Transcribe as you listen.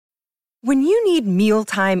When you need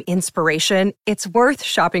mealtime inspiration, it's worth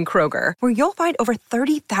shopping Kroger, where you'll find over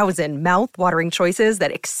 30,000 mouth-watering choices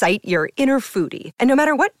that excite your inner foodie. And no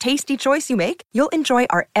matter what tasty choice you make, you'll enjoy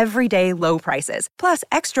our everyday low prices, plus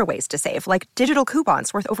extra ways to save, like digital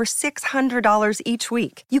coupons worth over $600 each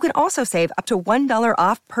week. You can also save up to $1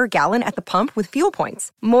 off per gallon at the pump with fuel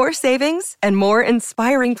points. More savings and more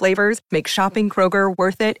inspiring flavors make shopping Kroger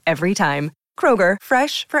worth it every time. Kroger,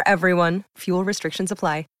 fresh for everyone. Fuel restrictions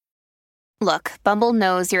apply. Look, Bumble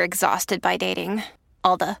knows you're exhausted by dating.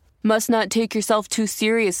 All the, must not take yourself too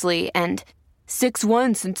seriously, and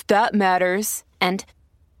 6'1" since that matters, and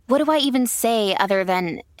what do I even say other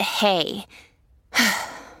than, hey?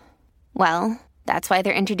 Well, that's why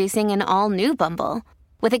they're introducing an all-new Bumble,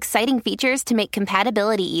 with exciting features to make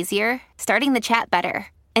compatibility easier, starting the chat better,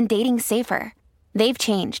 and dating safer. They've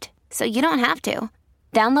changed, so you don't have to.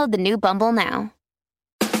 Download the new Bumble now.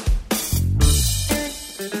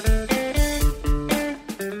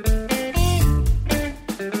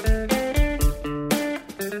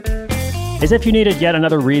 As if you needed yet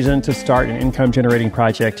another reason to start an income-generating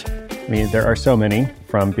project. I mean, there are so many,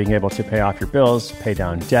 from being able to pay off your bills, pay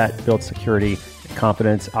down debt, build security,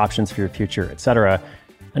 confidence, options for your future, etc.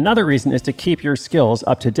 Another reason is to keep your skills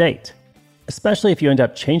up to date, especially if you end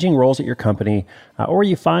up changing roles at your company or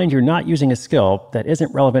you find you're not using a skill that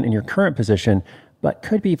isn't relevant in your current position but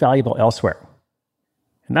could be valuable elsewhere.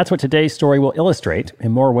 And that's what today's story will illustrate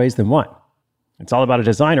in more ways than one. It's all about a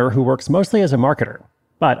designer who works mostly as a marketer,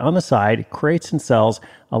 but on the side, creates and sells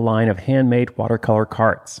a line of handmade watercolor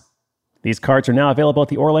cards. These cards are now available at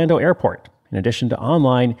the Orlando airport, in addition to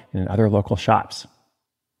online and in other local shops.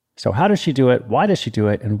 So how does she do it? Why does she do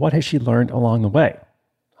it? And what has she learned along the way?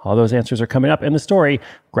 All those answers are coming up in the story.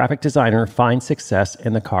 Graphic designer finds success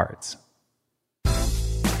in the cards.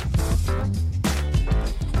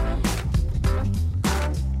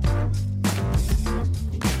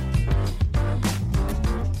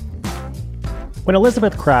 When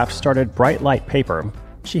Elizabeth Craft started Bright Light Paper,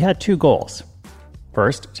 she had two goals.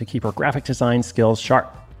 First, to keep her graphic design skills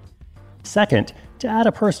sharp. Second, to add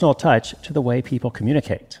a personal touch to the way people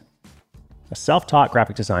communicate. A self-taught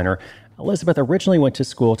graphic designer, Elizabeth originally went to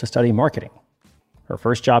school to study marketing. Her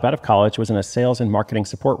first job out of college was in a sales and marketing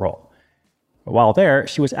support role. But while there,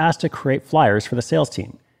 she was asked to create flyers for the sales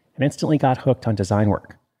team and instantly got hooked on design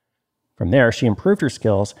work. From there, she improved her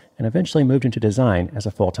skills and eventually moved into design as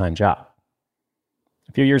a full-time job.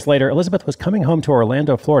 A few years later, Elizabeth was coming home to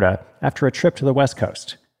Orlando, Florida, after a trip to the West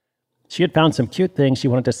Coast. She had found some cute things she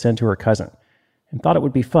wanted to send to her cousin and thought it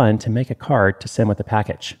would be fun to make a card to send with the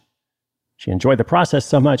package. She enjoyed the process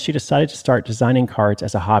so much she decided to start designing cards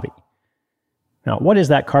as a hobby. Now, what is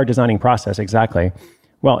that card designing process exactly?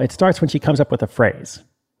 Well, it starts when she comes up with a phrase,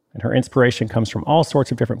 and her inspiration comes from all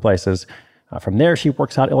sorts of different places. From there, she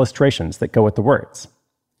works out illustrations that go with the words.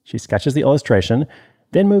 She sketches the illustration,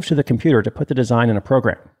 then moves to the computer to put the design in a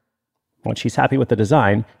program. Once she's happy with the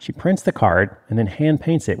design, she prints the card and then hand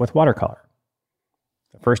paints it with watercolor.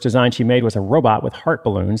 The first design she made was a robot with heart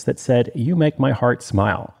balloons that said, "You make my heart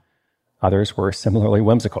smile." Others were similarly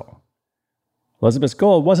whimsical. Elizabeth's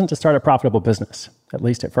goal wasn't to start a profitable business, at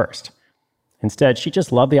least at first. Instead, she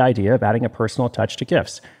just loved the idea of adding a personal touch to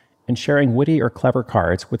gifts and sharing witty or clever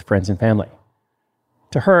cards with friends and family.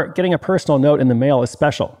 To her, getting a personal note in the mail is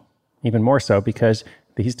special, even more so because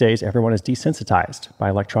these days everyone is desensitized by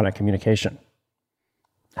electronic communication.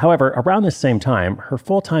 However, around this same time, her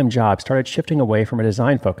full-time job started shifting away from a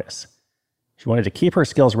design focus. She wanted to keep her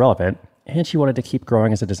skills relevant, and she wanted to keep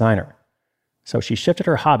growing as a designer. So she shifted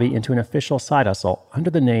her hobby into an official side hustle under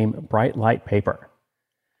the name Bright Light Paper.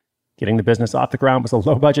 Getting the business off the ground was a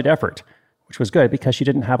low-budget effort, which was good because she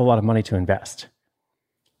didn't have a lot of money to invest.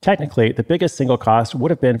 Technically, the biggest single cost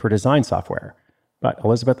would have been for design software, but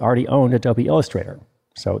Elizabeth already owned Adobe Illustrator,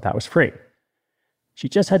 so that was free. She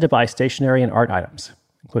just had to buy stationery and art items,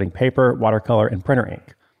 including paper, watercolor, and printer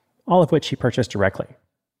ink, all of which she purchased directly.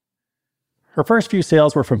 Her first few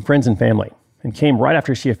sales were from friends and family, and came right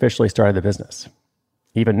after she officially started the business.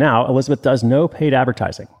 Even now, Elizabeth does no paid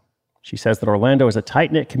advertising. She says that Orlando is a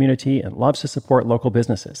tight-knit community and loves to support local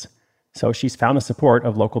businesses, so she's found the support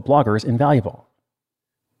of local bloggers invaluable.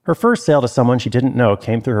 Her first sale to someone she didn't know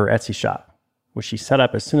came through her Etsy shop, which she set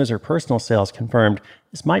up as soon as her personal sales confirmed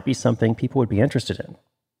this might be something people would be interested in.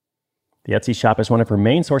 The Etsy shop is one of her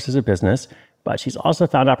main sources of business, but she's also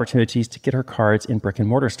found opportunities to get her cards in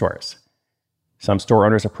brick-and-mortar stores. Some store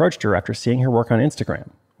owners approached her after seeing her work on Instagram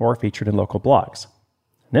or featured in local blogs.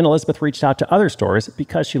 And then Elizabeth reached out to other stores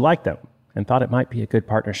because she liked them and thought it might be a good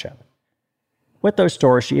partnership. With those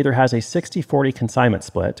stores, she either has a 60-40 consignment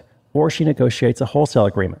split or she negotiates a wholesale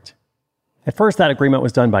agreement. At first, that agreement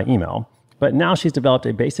was done by email, but now she's developed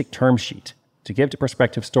a basic term sheet to give to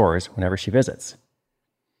prospective stores whenever she visits.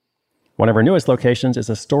 One of her newest locations is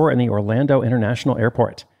a store in the Orlando International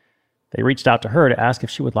Airport. They reached out to her to ask if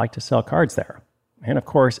she would like to sell cards there. And of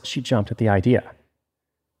course, she jumped at the idea.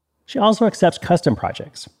 She also accepts custom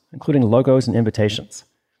projects, including logos and invitations.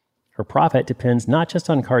 Her profit depends not just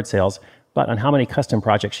on card sales, but on how many custom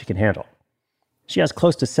projects she can handle. She has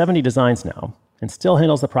close to 70 designs now and still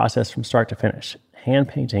handles the process from start to finish,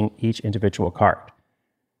 hand-painting each individual card.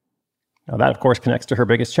 Now that, of course, connects to her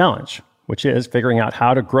biggest challenge, which is figuring out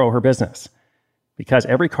how to grow her business. Because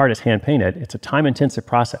every card is hand-painted, it's a time-intensive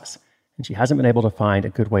process, and she hasn't been able to find a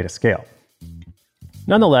good way to scale.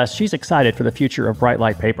 Nonetheless, she's excited for the future of Bright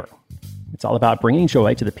Light Paper. It's all about bringing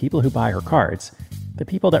joy to the people who buy her cards, the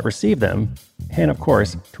people that receive them, and of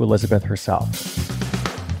course, to Elizabeth herself.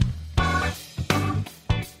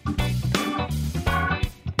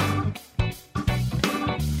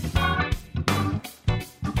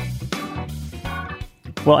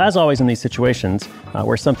 Well, as always in these situations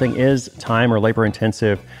where something is time or labor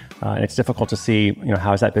intensive and it's difficult to see,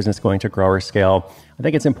 how is that business going to grow or scale, I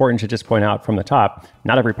think it's important to just point out from the top,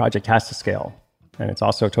 not every project has to scale. And it's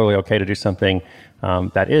also totally okay to do something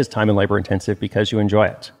that is time and labor intensive because you enjoy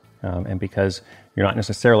it and because you're not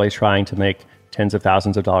necessarily trying to make tens of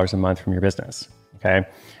thousands of dollars a month from your business. Okay.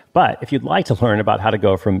 But if you'd like to learn about how to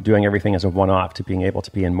go from doing everything as a one-off to being able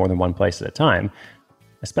to be in more than one place at a time,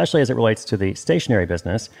 especially as it relates to the stationery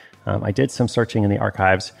business, I did some searching in the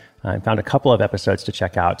archives and found a couple of episodes to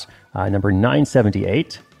check out. Number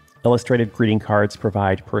 978, Illustrated Greeting Cards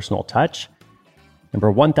Provide Personal Touch.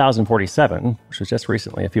 Number 1047, which was just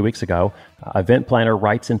recently, a few weeks ago, Event Planner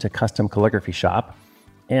Writes into Custom Calligraphy Shop.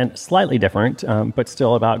 And slightly different, but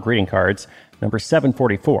still about greeting cards, number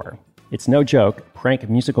 744, It's No Joke, Prank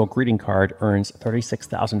Musical Greeting Card Earns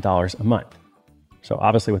 $36,000 a month. So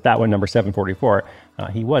obviously with that one, number 744,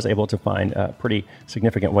 he was able to find a pretty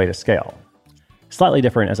significant way to scale. Slightly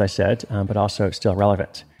different, as I said, but also still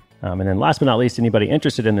relevant. And then last but not least, anybody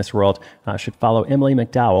interested in this world should follow Emily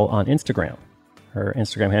McDowell on Instagram. Her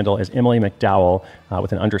Instagram handle is Emily McDowell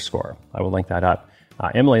with an underscore. I will link that up.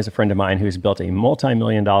 Emily is a friend of mine who's built a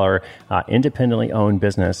multi-million-dollar independently owned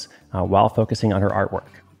business while focusing on her artwork.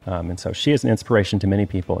 And so she is an inspiration to many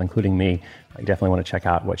people, including me. I definitely want to check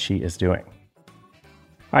out what she is doing.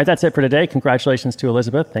 All right, that's it for today. Congratulations to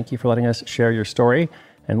Elizabeth. Thank you for letting us share your story.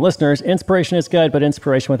 And listeners, inspiration is good, but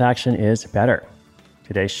inspiration with action is better.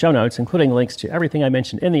 Today's show notes, including links to everything I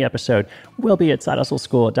mentioned in the episode, will be at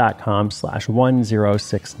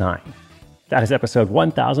sidehustleschool.com/1069. That is episode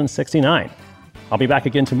 1069. I'll be back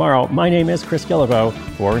again tomorrow. My name is Chris Guillebeau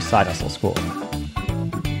for Side Hustle School.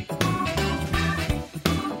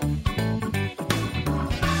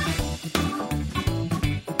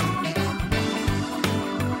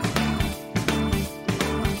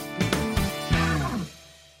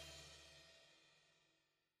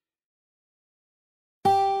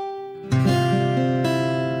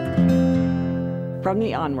 From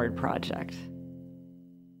the Onward Project.